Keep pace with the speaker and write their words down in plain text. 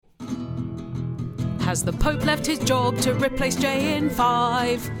Has the Pope left his job to replace Jay in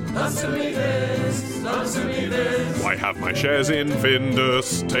 5? Answer me this, answer me this. Why have my shares in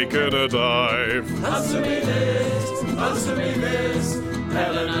Findus taken a dive? Answer me this, answer me this.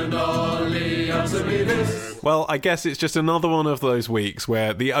 Helen and Ollie, answer me this. Well, I guess it's just another one of those weeks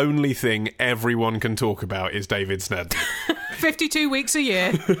where the only thing everyone can talk about is David Snedden. 52 weeks a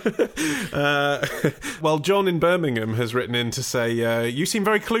year. Well, John in Birmingham has written in to say, you seem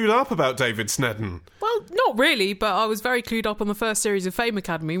very clued up about David Snedden. Well, not really, but I was very clued up on the first series of Fame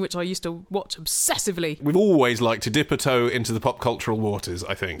Academy, which I used to watch obsessively. We've always liked to dip a toe into the pop cultural waters,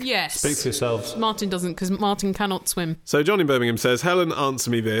 I think. Yes. Speak for yourselves. Martin doesn't, because Martin cannot swim. So John in Birmingham says, Helen,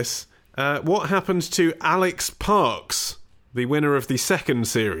 answer me this. What happened to Alex Parks, the winner of the second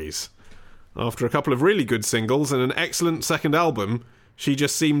series? After a couple of really good singles and an excellent second album, she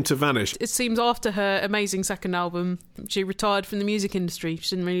just seemed to vanish. It seems after her amazing second album, she retired from the music industry. She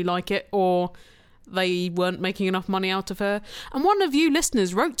didn't really like it, or they weren't making enough money out of her. And one of you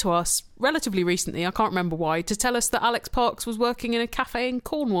listeners wrote to us relatively recently, I can't remember why, to tell us that Alex Parks was working in a cafe in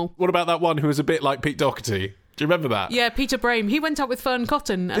Cornwall. What about that one who was a bit like Pete Doherty? Do you remember that? Yeah, Peter Brame. He went out with Fern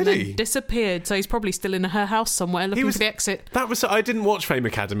Cotton and then disappeared, so he's probably still in her house somewhere looking for the exit. I didn't watch Fame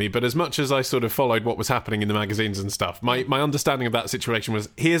Academy, but as much as I sort of followed what was happening in the magazines and stuff, my understanding of that situation was,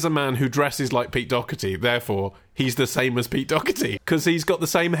 here's a man who dresses like Pete Doherty, therefore he's the same as Pete Doherty, because he's got the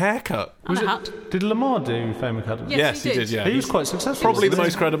same haircut. And a hat. Did Lamar do Fame Academy? Yes, he did, yeah. He was quite successful. Probably the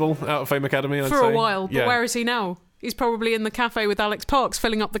most credible out of Fame Academy, I'd say. For a while, but yeah. where is he now? He's probably in the cafe with Alex Parks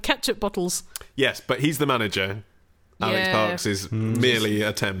filling up the ketchup bottles. Yes, but he's the manager. Alex Parks is merely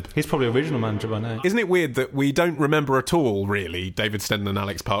a temp. He's probably original manager by now. Isn't it weird that we don't remember at all, really, David Snedden and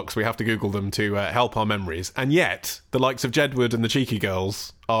Alex Parks? We have to Google them to help our memories. And yet, the likes of Jedward and the Cheeky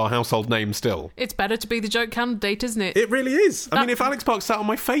Girls are household names still. It's better to be the joke candidate, isn't it? It really is. I mean, if Alex Parks sat on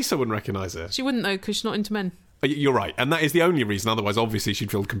my face, I wouldn't recognise her. She wouldn't, though, because she's not into men. You're right. And that is the only reason. Otherwise, obviously,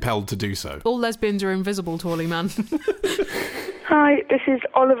 she'd feel compelled to do so. All lesbians are invisible to Ollie, man. Hi, this is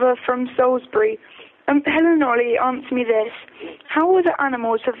Oliver from Salisbury. Helen and Ollie, answer me this. How were the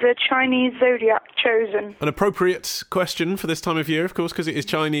animals of the Chinese zodiac chosen? An appropriate question for this time of year, of course, because it is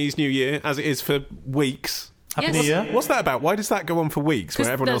Chinese New Year, as it is for weeks. Happy New Year. What's that about? Why does that go on for weeks,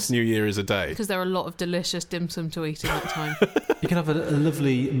 where everyone else's New Year is a day? Because there are a lot of delicious dim sum to eat at that time. You can have a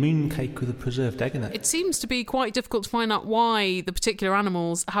lovely moon cake with a preserved egg in it. It seems to be quite difficult to find out why the particular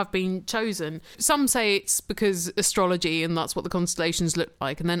animals have been chosen. Some say it's because astrology and that's what the constellations look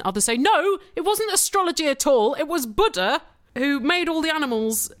like, and then others say, no, it wasn't astrology at all, it was Buddha who made all the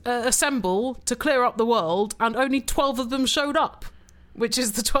animals assemble to clear up the world, and only 12 of them showed up. Which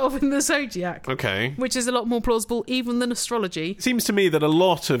is the 12 in the zodiac. Okay. Which is a lot more plausible even than astrology. It seems to me that a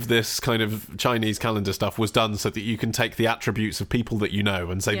lot of this kind of Chinese calendar stuff was done so that you can take the attributes of people that you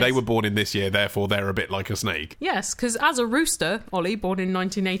know and say they were born in this year, therefore they're a bit like a snake. Yes, because as a rooster, Ollie, born in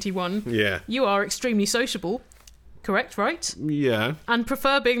 1981, you are extremely sociable. Correct, right? Yeah. And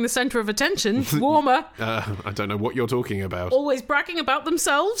prefer being the centre of attention, warmer. I don't know what you're talking about. Always bragging about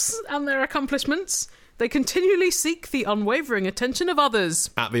themselves and their accomplishments. They continually seek the unwavering attention of others.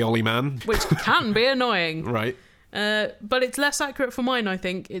 At the Ollie man. Which can be annoying. Right. But it's less accurate for mine, I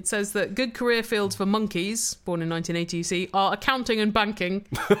think. It says that good career fields for monkeys, born in 1980, you see, are accounting and banking,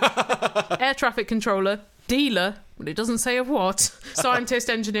 air traffic controller, dealer, but it doesn't say of what, scientist,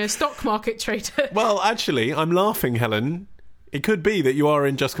 engineer, stock market trader. Well, actually, I'm laughing, Helen. It could be that you are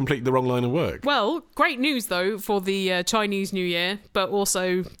in just completely the wrong line of work. Well, great news, though, for the Chinese New Year, but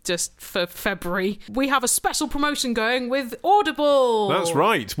also just for February. We have a special promotion going with Audible. That's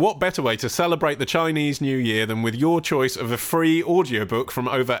right. What better way to celebrate the Chinese New Year than with your choice of a free audiobook from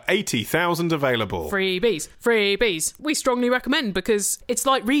over 80,000 available? Freebies. Freebies. We strongly recommend, because it's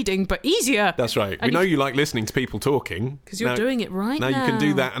like reading, but easier. That's right. And we know you like listening to people talking. Because you're doing it right now. Now you can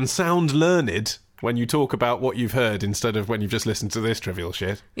do that and sound learned when you talk about what you've heard instead of when you've just listened to this trivial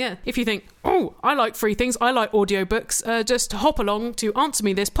shit. Yeah, if you think, oh, I like free things, I like audiobooks, just hop along to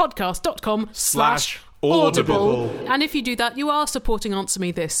answermethispodcast.com/audible. And if you do that, you are supporting Answer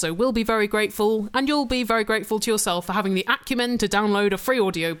Me This, so we'll be very grateful, and you'll be very grateful to yourself for having the acumen to download a free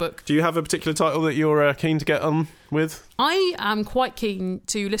audiobook. Do you have a particular title that you're keen to get on with? I am quite keen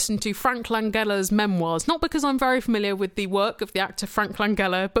to listen to Frank Langella's memoirs, not because I'm very familiar with the work of the actor Frank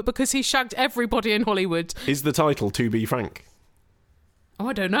Langella, but because he shagged everybody in Hollywood. Is the title To Be Frank? Oh,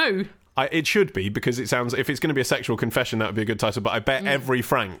 I don't know. It should be, because it sounds, if it's going to be a sexual confession, that would be a good title, but I bet every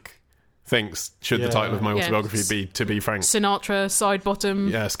Frank thinks, should the title of my autobiography be To Be Frank. Sinatra, Sidebottom.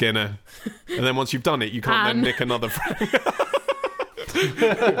 Yeah, Skinner. And then once you've done it, you can't then nick another Frank.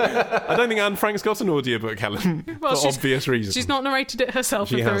 I don't think Anne Frank's got an audiobook, Helen, Well, for obvious reasons. She's not narrated it herself,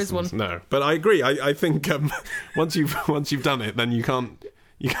 She if there is one. hasn't, no. But I agree. I think once you've done it, then you can't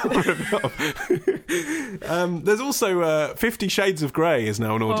rip it off. There's also 50 Shades of Grey is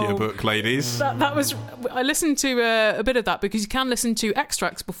now an audiobook, ladies. That was... I listened to a bit of that because you can listen to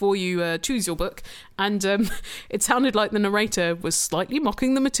extracts before you choose your book, and it sounded like the narrator was slightly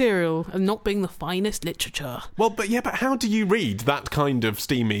mocking the material and not being the finest literature. Well, but how do you read that kind of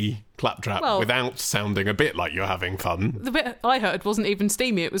steamy claptrap without sounding a bit like you're having fun? The bit I heard wasn't even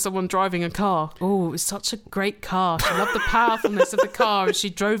steamy. It was someone driving a car. Oh, it was such a great car. She loved the powerfulness of the car as she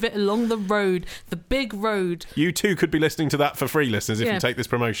drove it along the road, the big road. You too could be listening to that for free, listeners, if you take this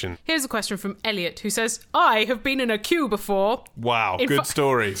promotion. Here's a question from Elliot, who says, I have been in a queue before. Wow, good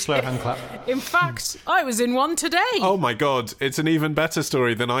story. Slow hand clap. In fact, I was in one today. Oh my God, it's an even better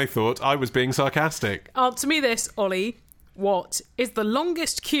story than I thought. I was being sarcastic. Answer me this, Ollie. What is the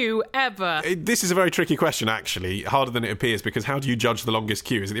longest queue ever? This is a very tricky question, actually, harder than it appears, because how do you judge the longest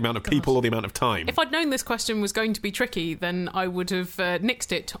queue? Is it the amount of people or the amount of time? If I'd known this question was going to be tricky, then I would have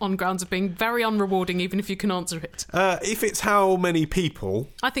nixed it on grounds of being very unrewarding, even if you can answer it. If it's how many people...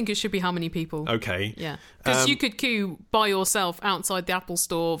 I think it should be how many people. Okay. Yeah. Because you could queue by yourself outside the Apple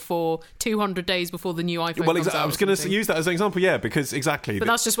Store for 200 days before the new iPhone comes out. I was going to use that as an example, because exactly. But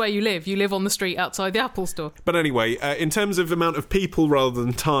that's just where you live. You live on the street outside the Apple Store. But anyway, in terms of the amount of people rather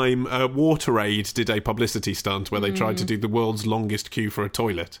than time, WaterAid did a publicity stunt where they tried to do the world's longest queue for a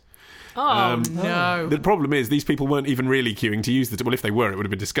toilet. Oh, no. The problem is these people weren't even really queuing to use the... Well, if they were, it would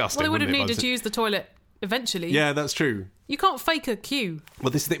have been disgusting. Well, they would have wouldn't it? needed to use the toilet eventually. Yeah, that's true. You can't fake a queue.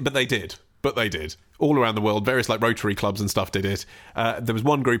 Well, but they did. All around the world, various Rotary clubs and stuff did it. There was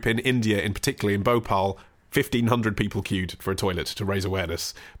one group in India, particularly in Bhopal, 1,500 people queued for a toilet to raise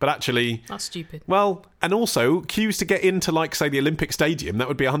awareness. But actually... That's stupid. Well, and also, queues to get into, say, the Olympic Stadium, that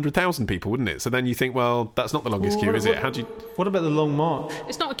would be 100,000 people, wouldn't it? So then you think, well, that's not the longest queue, is it? What about the long march?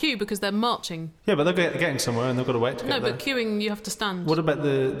 It's not a queue because they're marching. Yeah, but they're getting somewhere and they've got to wait to get there. No, but queuing, you have to stand. What about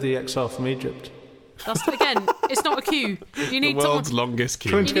the exile from Egypt? That's, again, it's not a queue. You need the world's longest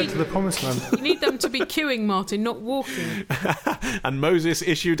queue. Trying to get to the promised land. You need them to be queuing, Martin, not walking. And Moses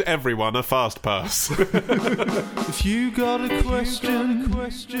issued everyone a fast pass. If you got a question,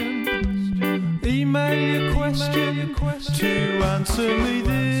 email your question to answer me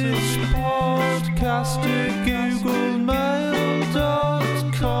this podcast at googlemail.com.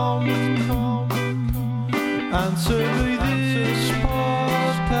 Answer me this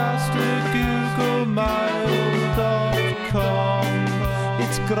podcast at googlemail.com.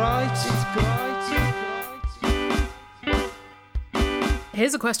 It's great.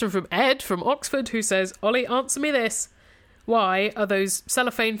 Here's a question from Ed from Oxford who says, Ollie, answer me this. Why are those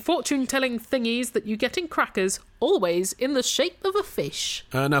cellophane fortune-telling thingies that you get in crackers always in the shape of a fish?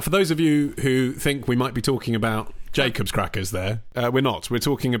 Now, for those of you who think we might be talking about Jacob's crackers there, we're not. We're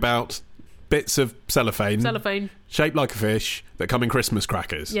talking about bits of cellophane shaped like a fish that come in Christmas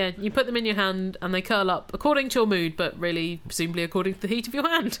crackers. Yeah, you put them in your hand and they curl up according to your mood, but really, presumably according to the heat of your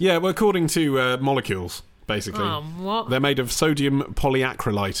hand. Yeah, well, according to molecules, basically. What? They're made of sodium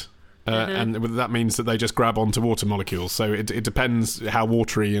polyacrylate. And that means that they just grab onto water molecules. So it depends how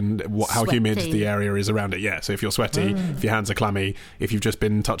watery and how humid the area is around it. Yeah, so if you're sweaty, if your hands are clammy, if you've just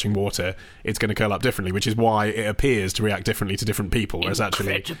been touching water, it's going to curl up differently, which is why it appears to react differently to different people. Whereas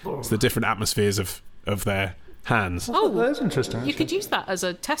actually, it's the different atmospheres of their hands. Oh, that's interesting. You could use that as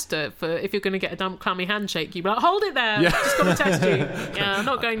a tester for if you're going to get a damp, clammy handshake. You'd be like, hold it there, just got to test you. Yeah, I'm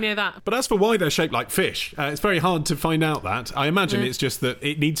not going near that. But as for why they're shaped like fish, it's very hard to find out that. I imagine it's just that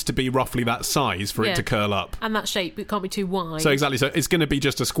it needs to be roughly that size for it to curl up. And that shape, it can't be too wide. So exactly, so it's going to be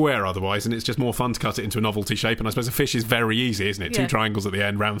just a square otherwise, and it's just more fun to cut it into a novelty shape. And I suppose a fish is very easy, isn't it? 2 triangles at the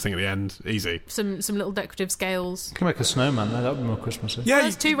end, round thing at the end, easy. Some little decorative scales. You can make a snowman there, that would be more Christmassy. Yeah,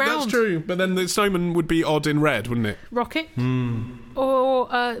 that's 2 rounds. That's true, but then the snowman would be odd in red, wouldn't it? Rocket. Or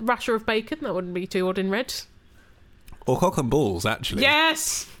a rasher of bacon, that wouldn't be too odd in red. Or cock and balls, actually.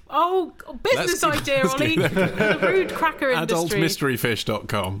 Yes! Oh, business idea, Ollie. The rude cracker industry.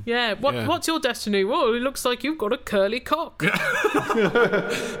 Adultmysteryfish.com. Yeah. What's your destiny? Well, it looks like you've got a curly cock.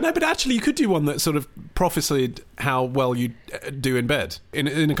 No, but actually you could do one that sort of prophesied how well you do in bed in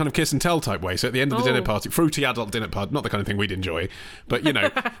a kind of kiss and tell type way. So at the end of the dinner party, fruity adult dinner party, not the kind of thing we'd enjoy, but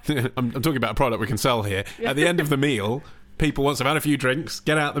I'm talking about a product we can sell here. At the end of the meal, people, once they've had a few drinks,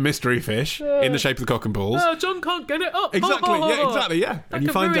 get out the mystery fish in the shape of the cock and balls. Oh, John can't get it up. Exactly, yeah. That And you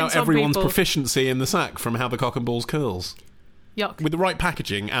could find ruin out some everyone's people. proficiency in the sack from how the cock and balls curls. Yuck. With the right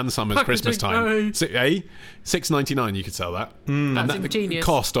packaging and summer's Packaging, Christmas time. $6.99 you could sell that. That's ingenious.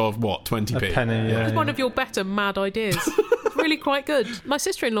 Cost of what, 20p? A penny, It's one of your better mad ideas. Really quite good. My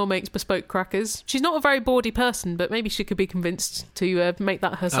sister-in-law makes bespoke crackers. She's not a very bawdy person, but maybe she could be convinced to make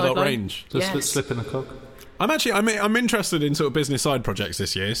that her Adult sideline. range. Just slip in a cog. I'm interested in sort of business side projects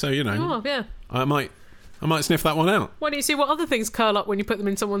this year, so, you know. Oh, yeah. I might sniff that one out. Why don't you see what other things curl up when you put them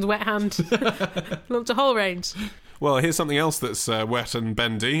in someone's wet hand? Launch a whole range. Well, here's something else that's wet and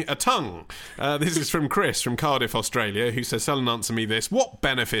bendy. A tongue. This is from Chris from Cardiff, Australia, who says, Helen, answer me this. What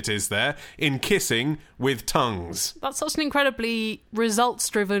benefit is there in kissing with tongues? That's such an incredibly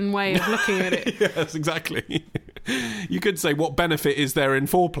results-driven way of looking at it. Yes, exactly. You could say, what benefit is there in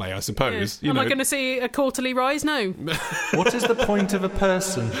foreplay, I suppose. Yeah. Am I going to see a quarterly rise? No. What is the point of a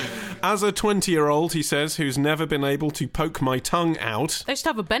person? As a 20-year-old, he says, who's never been able to poke my tongue out. They should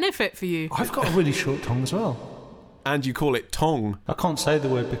have a benefit for you. I've got a really short tongue as well. And you call it tongue. I can't say the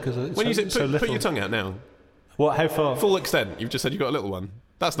word because it's When you say so little. put your tongue out now. What? How far? Full extent. You've just said you've got a little one.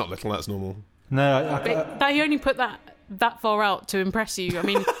 That's not little, that's normal. No, They only put that far out to impress you. I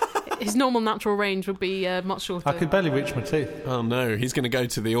mean, his normal natural range would be much shorter. I could barely reach my teeth. Oh no, he's going to go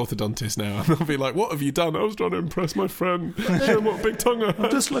to the orthodontist now and they'll be like, what have you done? I was trying to impress my friend. Show him what a big tongue I have.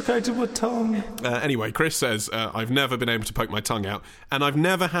 Dislocated my tongue. Anyway, Chris says, I've never been able to poke my tongue out and I've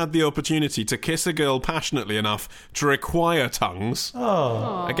never had the opportunity to kiss a girl passionately enough to require tongues.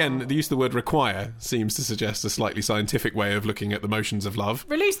 Oh. Again, the use of the word require seems to suggest a slightly scientific way of looking at the motions of love.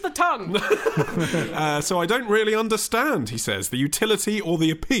 Release the tongue! So I don't really understand, he says, the utility or the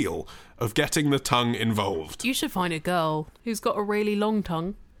appeal of getting the tongue involved. You should find a girl who's got a really long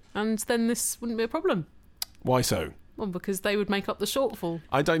tongue, and then this wouldn't be a problem. Why so? Well, because they would make up the shortfall.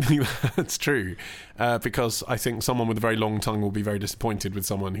 I don't think that's true, because I think someone with a very long tongue will be very disappointed with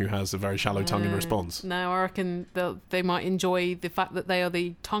someone who has a very shallow tongue in response. No, I reckon they might enjoy the fact that they are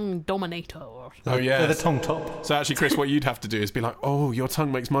the tongue dominator. Oh, yeah. They're the tongue top. So actually, Chris, what you'd have to do is be like, oh, your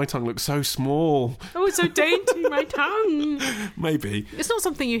tongue makes my tongue look so small. Oh, it's so dainty, my tongue. Maybe. It's not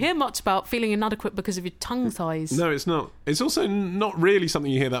something you hear much about, feeling inadequate because of your tongue size. No, it's not. It's also not really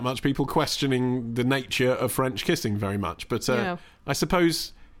something you hear that much, people questioning the nature of French kissing very much. But Yeah. I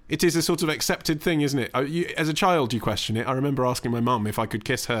suppose it is a sort of accepted thing, isn't it? As a child, you question it. I remember asking my mum if I could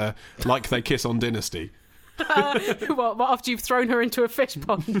kiss her like they kiss on Dynasty. What, after you've thrown her into a fish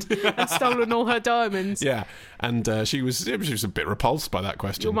pond and stolen all her diamonds? Yeah, and she was a bit repulsed by that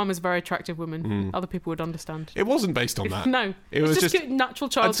question. Your mum is a very attractive woman. Other people would understand. It wasn't based on that. No, it was just natural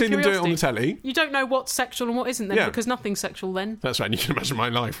child's I'd seen curiosity. them do it on the telly. You don't know what's sexual and what isn't then, Yeah. because nothing's sexual then. That's right, and you can imagine my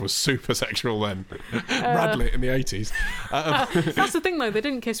life was super sexual then. Radlet in the 80s. That's the thing, though. They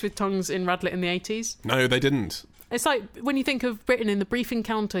didn't kiss with tongues in Radlet in the 80s. No, they didn't. It's like when you think of Britain in the brief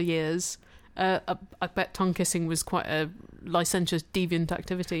encounter years, I bet tongue kissing was quite a licentious, deviant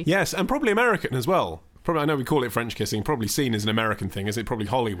activity. Yes, and probably American as well. Probably, I know we call it French kissing, probably seen as an American thing, as it probably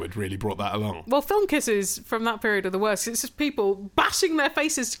Hollywood really brought that along. Well, film kisses from that period are the worst. It's just people bashing their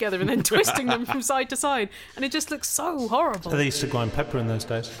faces together and then twisting them from side to side, and it just looks so horrible. They used to grind pepper in those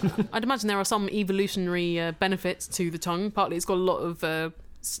days. I'd imagine there are some evolutionary benefits to the tongue. Partly it's got a lot of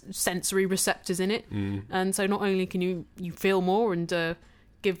sensory receptors in it, and so not only can you feel more and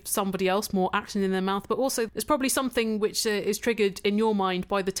give somebody else more action in their mouth, but also there's probably something which is triggered in your mind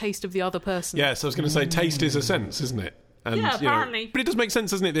by the taste of the other person. Yes, I was going to say taste is a sense, isn't it? And, Yeah, apparently. But it does make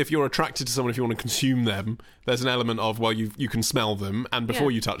sense, doesn't it, that if you're attracted to someone, if you want to consume them, there's an element of, well, you can smell them, and before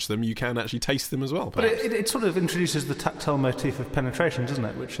Yeah. you touch them, you can actually taste them as well. But it sort of introduces the tactile motif of penetration, doesn't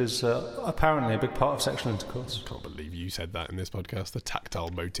it? Which is apparently a big part of sexual intercourse. I can't believe you said that in this podcast, the tactile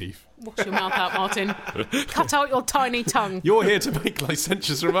motif. Wash your mouth out, Martin. Cut out your tiny tongue. You're here to make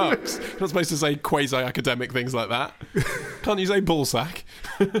licentious remarks. You're not supposed to say quasi-academic things like that. Can't you say ballsack?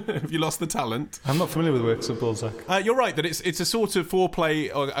 Have you lost the talent? I'm not familiar with the works of Balzac. You're right, that it's a sort of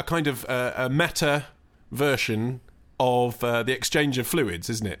foreplay, or a kind of a meta version of the exchange of fluids,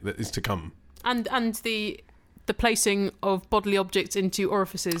 isn't it, that is to come. And the placing of bodily objects into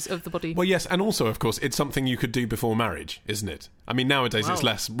orifices of the body. Well, yes, and also, of course, it's something you could do before marriage, isn't it? I mean, nowadays it's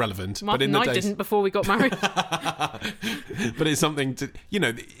less relevant. Martin but in the and I days... didn't before we got married. But it's something to,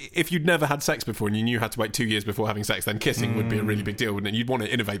 if you'd never had sex before and you knew you had to wait 2 years before having sex, then kissing would be a really big deal, wouldn't it? You'd want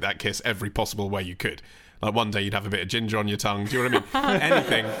to innovate that kiss every possible way you could. Like one day you'd have a bit of ginger on your tongue. Do you know what I mean?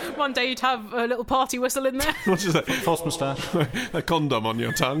 Anything. One day you'd have a little party whistle in there. What is that? False moustache. A condom on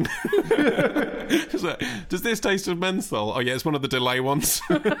your tongue. Does this taste of menthol? Oh yeah, it's one of the delay ones.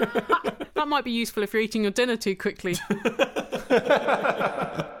 That might be useful if you're eating your dinner too quickly.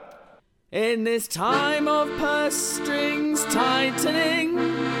 In this time of purse strings tightening,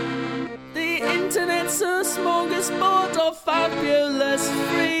 the internet's a smorgasbord of fabulous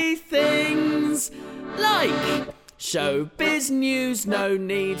free things like Showbiz news, no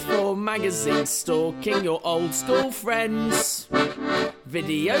need for magazines stalking your old school friends.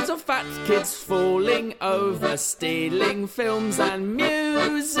 Videos of fat kids falling over, stealing films and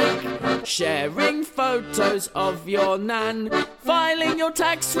music, sharing photos of your nan, filing your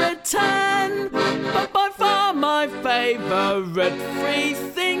tax return. But by far my favourite free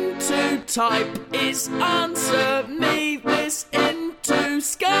thing to type is answer me this into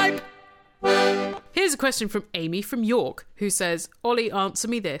Skype. Here's a question from Amy from York, who says, Ollie, answer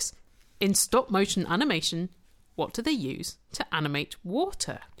me this. In stop motion animation, what do they use to animate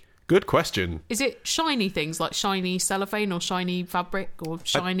water? Good question. Is it shiny things like shiny cellophane or shiny fabric or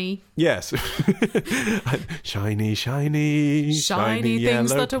shiny... Yes. shiny things yellow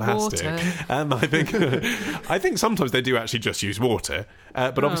that are plastic. water. I think sometimes they do actually just use water,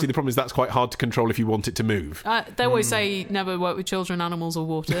 but obviously the problem is that's quite hard to control if you want it to move. They always say never work with children, animals or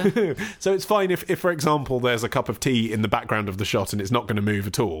water. So it's fine if, for example, there's a cup of tea in the background of the shot and it's not going to move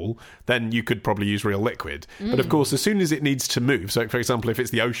at all, then you could probably use real liquid. But of course, as soon as it needs to move, so for example, if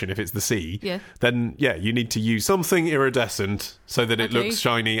it's the ocean, if it's the sea, then you need to use something iridescent so that it looks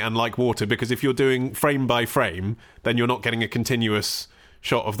shiny and like water, because if you're doing frame by frame, then you're not getting a continuous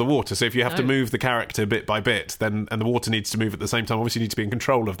shot of the water. So if you have to move the character bit by bit, then and the water needs to move at the same time, obviously you need to be in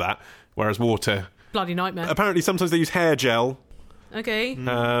control of that, whereas water... Bloody nightmare. Apparently sometimes they use hair gel. Okay,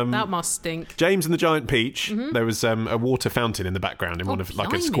 that must stink. James and the Giant Peach, there was a water fountain in the background in one of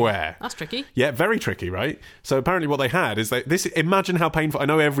like a square. That's tricky. Yeah, very tricky, right? So apparently what they had is imagine how painful. I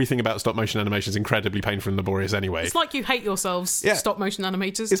know everything about stop motion animation is incredibly painful and laborious anyway. It's like you hate yourselves, stop motion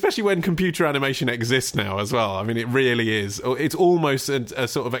animators. Especially when computer animation exists now as well. I mean, it really is. It's almost a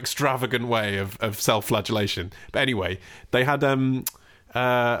sort of extravagant way of self-flagellation. But anyway, they had...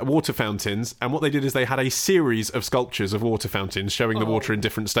 water fountains, and what they did is they had a series of sculptures of water fountains showing the water in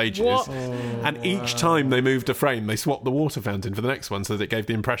different stages, and each time they moved a frame they swapped the water fountain for the next one so that it gave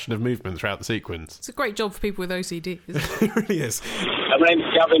the impression of movement throughout the sequence. It's a great job for people with OCD, isn't it? It really is. My name's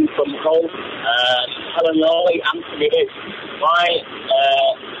Gavin from Hull. Helen and Ollie, answer me this.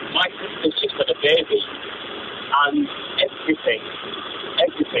 My sister's just had a baby, and everything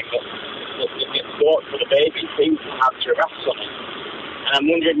that gets bought for the baby seems to have giraffes on it. And I'm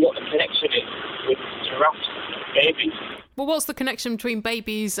wondering what the connection is with giraffes and babies. Well, what's the connection between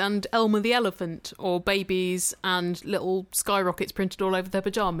babies and Elmer the elephant, or babies and little skyrockets printed all over their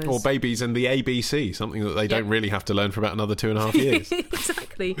pyjamas? Or babies and the ABC, something that they don't really have to learn for about another 2.5 years.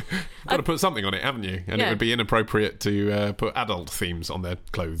 Exactly. Got to put something on it, haven't you? And it would be inappropriate to put adult themes on their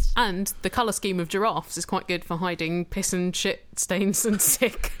clothes. And the colour scheme of giraffes is quite good for hiding piss and shit stains and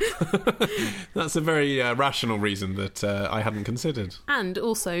sick. That's a very rational reason that I hadn't considered. And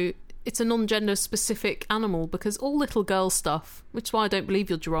also, it's a non-gender specific animal, because all little girl stuff, which is why I don't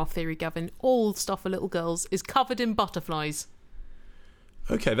believe your giraffe theory, Gavin, all stuff for little girls is covered in butterflies.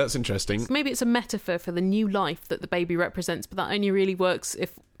 Okay, that's interesting. So maybe it's a metaphor for the new life that the baby represents, but that only really works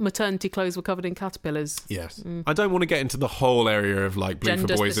if maternity clothes were covered in caterpillars. Yes. I don't want to get into the whole area of like blue for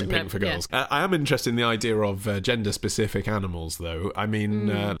boys and pink for girls. I am interested in the idea of gender-specific animals, though. I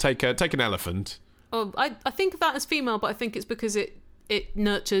mean, take an elephant. Oh, I think of that as female, but I think it's because it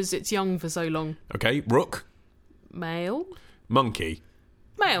nurtures its young for so long. Okay, rook. Male. Monkey.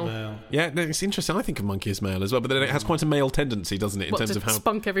 Male. Yeah, no, it's interesting. I think of monkey as male as well, but then it has quite a male tendency, doesn't it, in terms of how...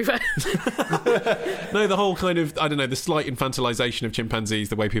 spunk everywhere? No, the whole kind of, I don't know, the slight infantilization of chimpanzees,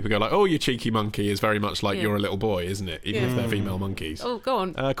 the way people go like, oh, you cheeky monkey, is very much like you're a little boy, isn't it? Even if they're female monkeys. Oh, go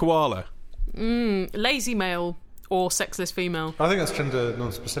on. Koala. Lazy male. Or sexless female. I think that's gender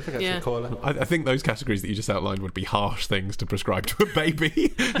non-specific, actually, koala. I think those categories that you just outlined would be harsh things to prescribe to a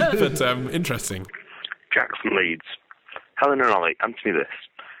baby. But interesting. Jack from Leeds. Helen and Ollie, answer me this.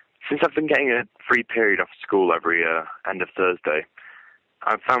 Since I've been getting a free period off school every end of Thursday,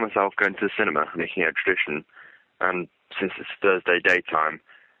 I've found myself going to the cinema, making it a tradition. And since it's Thursday daytime,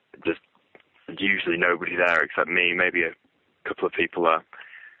 there's usually nobody there except me, maybe a couple of people there.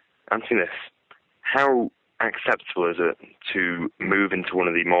 Answer me this. How acceptable is it to move into one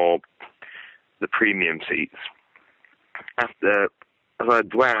of the premium seats? The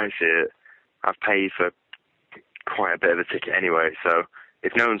way I see it, I've paid for quite a bit of a ticket anyway, so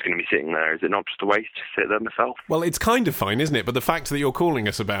if no one's going to be sitting there, is it not just a waste to sit there myself? Well, it's kind of fine, isn't it? But the fact that you're calling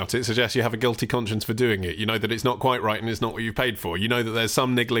us about it suggests you have a guilty conscience for doing it. You know that it's not quite right and it's not what you paid for. You know that there's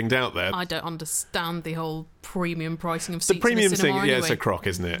some niggling doubt there. I don't understand the whole premium pricing of seats. The premium in the cinema thing, anyway. It's a crock,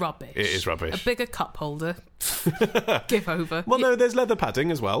 isn't it? Rubbish. It is rubbish. A bigger cup holder. Give over. Well, no, there's leather padding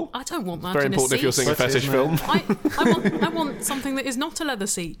as well. I don't want that. Very in important a if you're seat. seeing a fetish film. I want something that is not a leather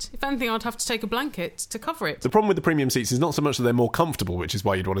seat. If anything, I'd have to take a blanket to cover it. The problem with the premium seats is not so much that they're more comfortable, which which is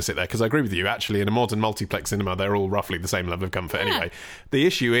why you'd want to sit there. Because I agree with you, actually, in a modern multiplex cinema, they're all roughly the same level of comfort anyway. The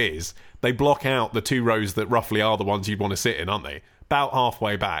issue is they block out the 2 rows that roughly are the ones you'd want to sit in, aren't they? About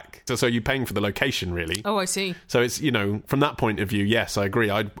halfway back. So you're paying for the location, really. Oh, I see. So it's, from that point of view, yes, I agree.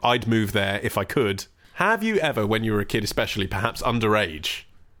 I'd move there if I could. Have you ever, when you were a kid especially, perhaps underage,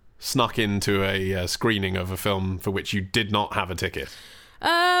 snuck into a screening of a film for which you did not have a ticket?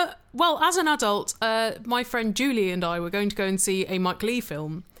 Well, as an adult, my friend Julie and I were going to go and see a Mike Leigh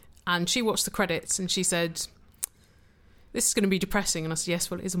film, and she watched the credits and she said, "This is going to be depressing." And I said, "Yes,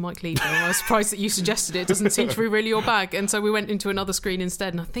 well, it is a Mike Leigh film. I was surprised that you suggested it. It doesn't seem to be really your bag." And so we went into another screen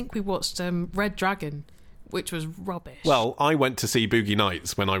instead, and I think we watched Red Dragon, which was rubbish. Well, I went to see Boogie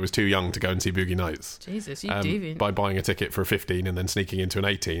Nights when I was too young to go and see Boogie Nights. Jesus, you deviant. By buying a ticket for a 15 and then sneaking into an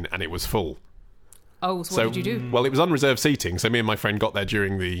 18, and it was full. Oh, so what did you do? Well, it was unreserved seating, so me and my friend got there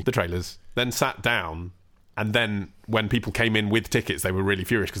during the trailers, then sat down, and then when people came in with tickets, they were really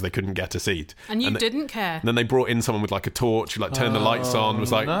furious because they couldn't get a seat. And you didn't care? And then they brought in someone with like a torch who turned the lights on,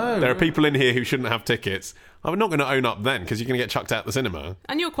 was like, there are people in here who shouldn't have tickets. I'm not going to own up then because you're going to get chucked out the cinema.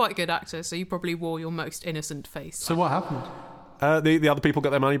 And you're quite a good actor, so you probably wore your most innocent face. So what happened? The other people got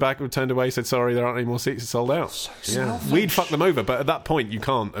their money back, turned away, said, sorry, there aren't any more seats, it's sold out. So we'd fuck them over, but at that point, you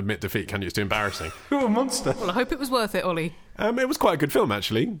can't admit defeat, can you? It's too embarrassing. You're a monster. Well, I hope it was worth it, Ollie. It was quite a good film,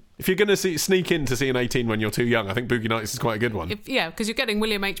 actually. If you're going to sneak in to see an 18 when you're too young, I think Boogie Nights is quite a good one. Because you're getting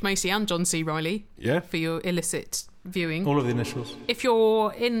William H. Macy and John C. Reilly for your illicit viewing. All of the initials. If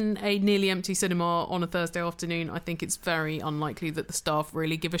you're in a nearly empty cinema on a Thursday afternoon, I think it's very unlikely that the staff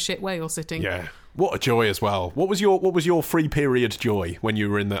really give a shit where you're sitting. Yeah. What a joy as well. What was your free period joy when you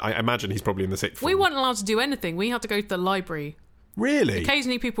were in the... I imagine he's probably in the sixth form. We weren't allowed to do anything. We had to go to the library. Really?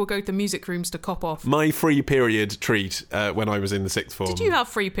 Occasionally people would go to the music rooms to cop off. My free period treat when I was in the sixth form. Did you have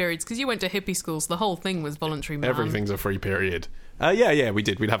free periods? Because you went to hippie schools. The whole thing was voluntary, man. Everything's a free period. Yeah, we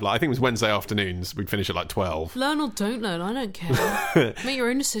did. We'd have I think it was Wednesday afternoons. We'd finish at 12. Learn or don't learn, I don't care. Make your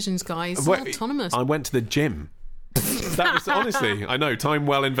own decisions, guys. It's autonomous. I went to the gym. That was, honestly, I know, time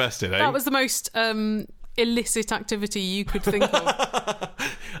well invested, eh? That was the most illicit activity you could think of.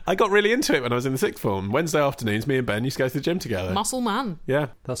 I got really into it when I was in the sixth form. Wednesday afternoons, me and Ben used to go to the gym together. Muscle man. Yeah.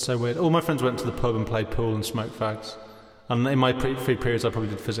 That's so weird. All my friends went to the pub and played pool and smoked fags. And in my free periods, I probably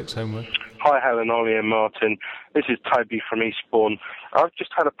did physics homework. Hi, Helen, Ollie and Martin. This is Toby from Eastbourne. I've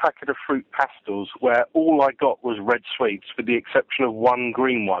just had a packet of fruit pastels where all I got was red sweets with the exception of one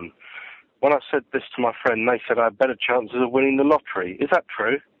green one. When I said this to my friend, they said I had better chances of winning the lottery. Is that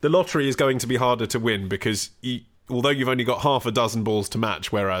true? The lottery is going to be harder to win because although you've only got half a dozen balls to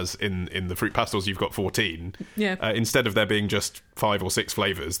match, whereas in the fruit pastels you've got 14, instead of there being just 5 or 6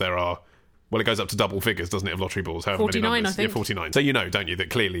 flavours, there are... Well, it goes up to double figures, doesn't it, of lottery balls? 49, I think. Yeah, 49. So you know, don't you, that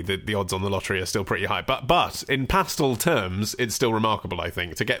clearly the odds on the lottery are still pretty high. But in pastel terms, it's still remarkable, I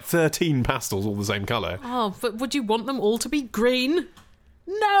think, to get 13 pastels all the same colour. Oh, but would you want them all to be green?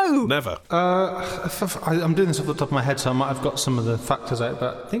 No! Never. I'm doing this off the top of my head, so I might have got some of the factors out,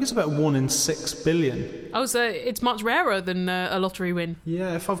 but I think it's about 1 in 6 billion. Oh, so it's much rarer than a lottery win.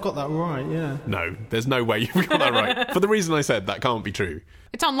 Yeah, if I've got that right, yeah. No, there's no way you've got that right. For the reason I said, that can't be true.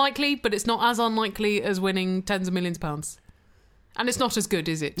 It's unlikely, but it's not as unlikely as winning tens of millions of pounds. And it's not as good,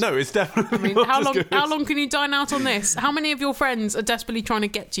 is it? No, it's definitely not as good. How long can you dine out on this? How many of your friends are desperately trying to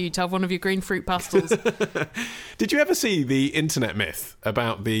get you to have one of your green fruit pastels? Did you ever see the internet myth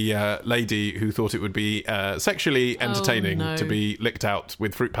about the lady who thought it would be sexually entertaining to be licked out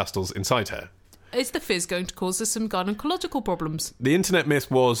with fruit pastels inside her? Is the fizz going to cause us some gynecological problems? The internet myth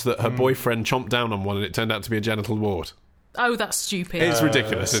was that her boyfriend chomped down on one and it turned out to be a genital wart. Oh, that's stupid. It's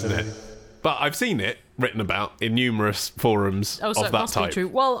ridiculous, isn't it? But I've seen it written about in numerous forums so of it that must type. Be true.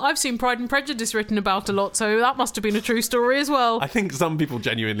 Well, I've seen Pride and Prejudice written about a lot, so that must have been a true story as well. I think some people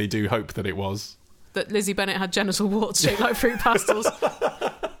genuinely do hope that it was. That Lizzie Bennet had genital warts shaped like fruit pastels.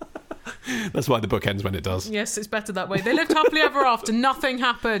 That's why the book ends when it does. Yes, it's better that way. They lived happily ever after. Nothing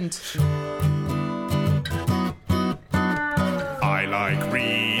happened. I like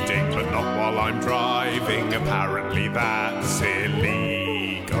reading, but not while I'm driving. Apparently that's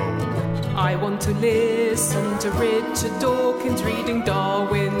illegal. I want to listen to Richard Dawkins reading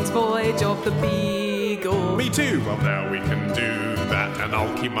Darwin's Voyage of the Beagle. Me too. Well, now we can do that, and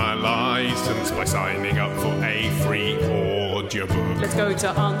I'll keep my license by signing up for a free audiobook. Let's go to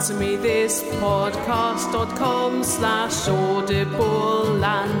answermethispodcast.com/audible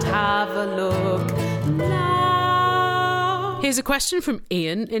and have a look now. Here's a question from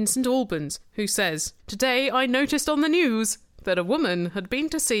Ian in St Albans, who says, "Today I noticed on the news that a woman had been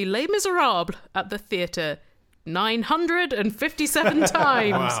to see Les Miserables at the theatre. 957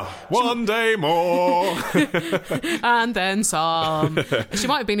 times. Wow. One day more. And then some. She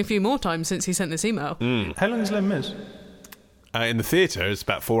might have been a few more times since he sent this email. How long is Les Mis? In the theatre, it's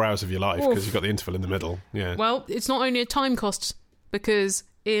about 4 hours of your life because you've got the interval in the middle. Yeah. Well, it's not only a time cost, because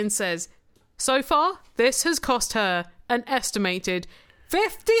Ian says, so far, this has cost her an estimated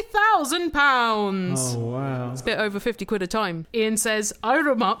 £50,000. Oh, wow. It's a bit over 50 quid a time. Ian says, I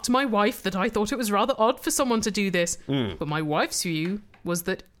remarked to my wife that I thought it was rather odd for someone to do this, but my wife's view was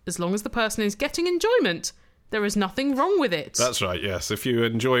that as long as the person is getting enjoyment, there is nothing wrong with it. That's right, yes. If you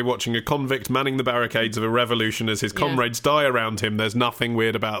enjoy watching a convict manning the barricades of a revolution as his comrades die around him, there's nothing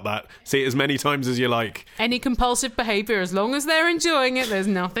weird about that. See it as many times as you like. Any compulsive behaviour, as long as they're enjoying it, there's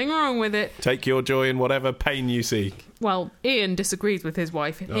nothing wrong with it. Take your joy in whatever pain you seek. Well, Ian disagrees with his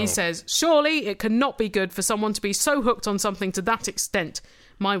wife. He says, surely it cannot be good for someone to be so hooked on something to that extent.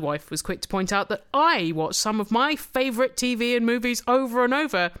 My wife was quick to point out that I watch some of my favourite TV and movies over and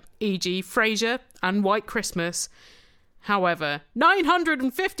over, e.g. Frasier and White Christmas. However,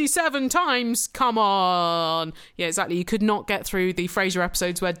 957 times? Come on! Yeah, exactly. You could not get through the Frasier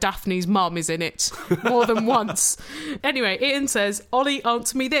episodes where Daphne's mum is in it more than once. Anyway, Ian says, Ollie,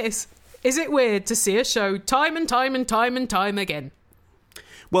 answer me this. Is it weird to see a show time and time and time and time again?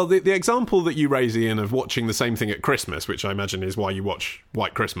 Well, the example that you raise, Ian, of watching the same thing at Christmas, which I imagine is why you watch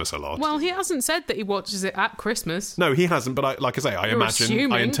White Christmas a lot. Well, he hasn't said that he watches it at Christmas. No, he hasn't, but I imagine,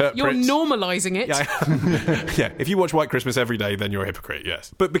 assuming. I interpret... You're normalising it. Yeah. Yeah, if you watch White Christmas every day, then you're a hypocrite,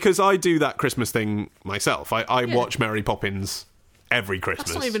 yes. But because I do that Christmas thing myself, I watch Mary Poppins every Christmas.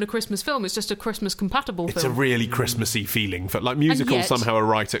 That's not even a Christmas film, it's just a Christmas-compatible film. It's a really Christmassy feeling. Like, musicals somehow are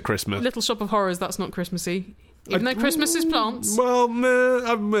right at Christmas. Little Shop of Horrors, that's not Christmassy. Even though Christmas is plants. Well,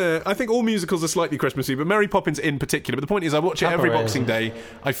 I think all musicals are slightly Christmassy, but Mary Poppins in particular. But the point is, I watch it every Boxing Day.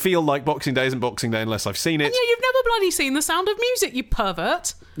 I feel like Boxing Day isn't Boxing Day unless I've seen it. And yeah, you've never bloody seen The Sound of Music, you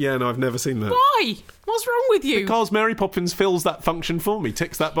pervert. Yeah, no, I've never seen that. Why? What's wrong with you? Because Mary Poppins fills that function for me,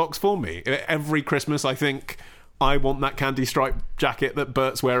 ticks that box for me. Every Christmas, I think, I want that candy striped jacket that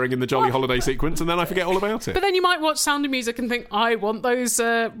Bert's wearing in the Jolly Holiday sequence, and then I forget all about it. But then you might watch Sound of Music and think, I want those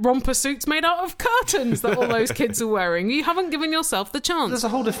romper suits made out of curtains that all those kids are wearing. You haven't given yourself the chance. There's a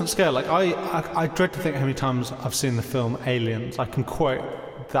whole different scale. Like I dread to think how many times I've seen the film Aliens. I can quote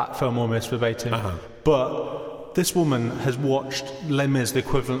that film almost verbatim. But this woman has watched Les Mis the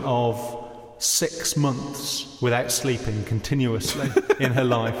equivalent of 6 months without sleeping continuously in her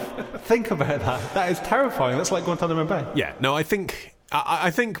life. Think about that. That is terrifying. That's like Guantanamo Bay. Yeah, no, I think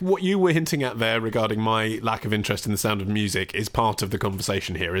what you were hinting at there regarding my lack of interest in The Sound of Music is part of the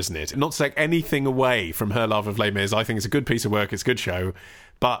conversation here, isn't it? Not to take anything away from her love of Les Mis. I think it's a good piece of work, it's a good show,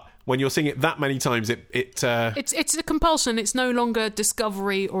 but when you're seeing it that many times, it's a compulsion. It's no longer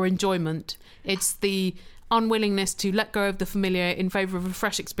discovery or enjoyment. It's the unwillingness to let go of the familiar in favour of a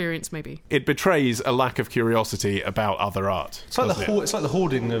fresh experience, maybe. It betrays a lack of curiosity about other art. It's like the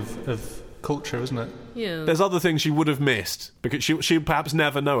hoarding of culture, isn't it? Yeah. There's other things she would have missed, because she perhaps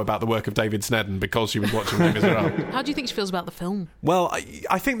never know about the work of David Snedden because she was watching Les Miserables. How do you think she feels about the film? Well,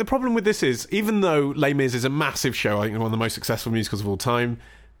 I think the problem with this is, even though Les Mis is a massive show, I think one of the most successful musicals of all time,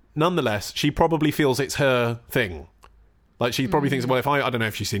 nonetheless, she probably feels it's her thing. Like, she probably thinks, well, if I don't know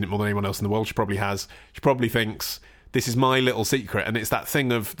if she's seen it more than anyone else in the world, she probably has. She probably thinks, this is my little secret, and it's that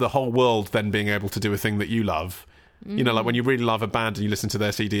thing of the whole world then being able to do a thing that you love. You know, like when you really love a band and you listen to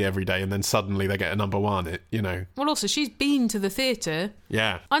their CD every day and then suddenly they get a number one, Well, also, she's been to the theatre.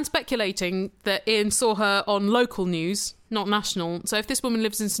 Yeah. I'm speculating that Ian saw her on local news, not national. So if this woman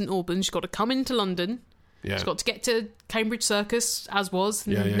lives in St Albans, she's got to come into London. Yeah. She's got to get to Cambridge Circus, as was,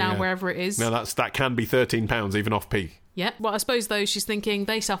 now wherever it is. Now, that can be £13, even off-peak. Yeah, well, I suppose, though, she's thinking,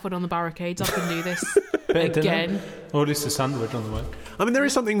 they suffered on the barricades, I can do this again. Or at least a sandwich on the way. I mean, there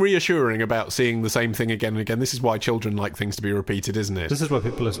is something reassuring about seeing the same thing again and again. This is why children like things to be repeated, isn't it? This is why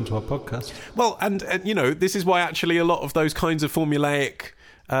people listen to our podcast. Well, and this is why actually a lot of those kinds of formulaic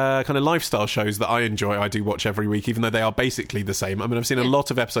kind of lifestyle shows that I enjoy, I do watch every week, even though they are basically the same. I mean, I've seen a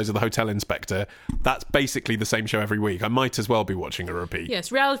lot of episodes of The Hotel Inspector. That's basically the same show every week. I might as well be watching a repeat. Yes,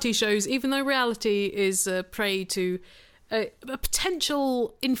 reality shows, even though reality is prey to a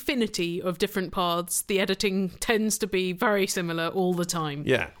potential infinity of different paths, the editing tends to be very similar all the time.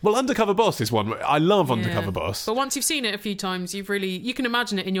 Yeah. Well, Undercover Boss is one. I love Undercover Boss. But once you've seen it a few times, you can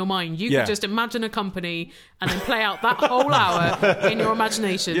imagine it in your mind. You can just imagine a company and then play out that whole hour in your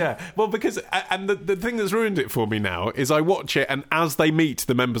imagination. Yeah. Well, because, and the thing that's ruined it for me now is I watch it, and as they meet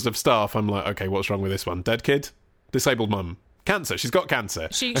the members of staff, I'm like, okay, what's wrong with this one? Dead kid? Disabled mum? Cancer. She's got cancer.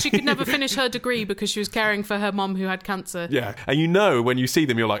 She could never finish her degree because she was caring for her mum who had cancer. Yeah, and you know when you see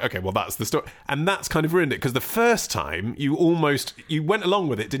them, you're like, okay, well, that's the story. And that's kind of ruined it, because the first time, you went along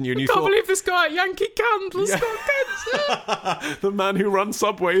with it, didn't you? And you I can't thought, believe this guy at Yankee Candle's got cancer. the man who runs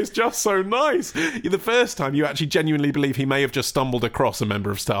Subway is just so nice. The first time, you actually genuinely believe he may have just stumbled across a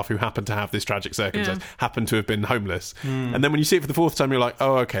member of staff who happened to have this tragic circumstance, happened to have been homeless. And then when you see it for the fourth time, you're like,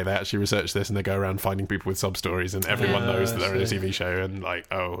 oh, okay, they actually researched this, and they go around finding people with sub-stories, and everyone knows that they're in a TV show, and like,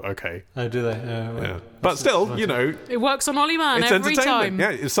 oh, okay. Oh, do they? Yeah. But still, you know... It works on Ollie Mann it's every entertainment. time.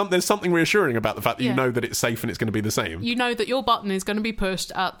 Yeah, there's something reassuring about the fact that you know that it's safe and it's going to be the same. You know that your button is going to be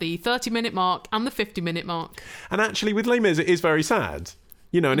pushed at the 30-minute mark and the 50-minute mark. And actually, with Les Mis, it is very sad.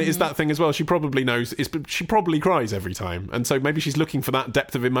 You know, and it is that thing as well. She probably knows. She probably cries every time. And so maybe she's looking for that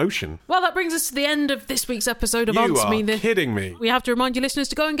depth of emotion. Well, that brings us to the end of this week's episode of Answer Me This. You are kidding me. We have to remind you listeners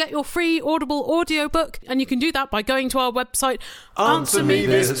to go and get your free Audible audiobook. And you can do that by going to our website,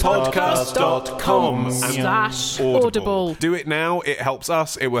 answermethispodcast.com/audible. Do it now. It helps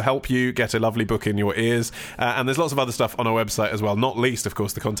us. It will help you get a lovely book in your ears. And there's lots of other stuff on our website as well. Not least, of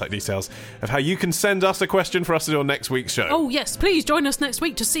course, the contact details of how you can send us a question for us to do on next week's show. Oh, yes. Please join us next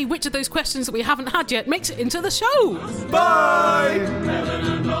week to see which of those questions that we haven't had yet makes it into the show. Bye!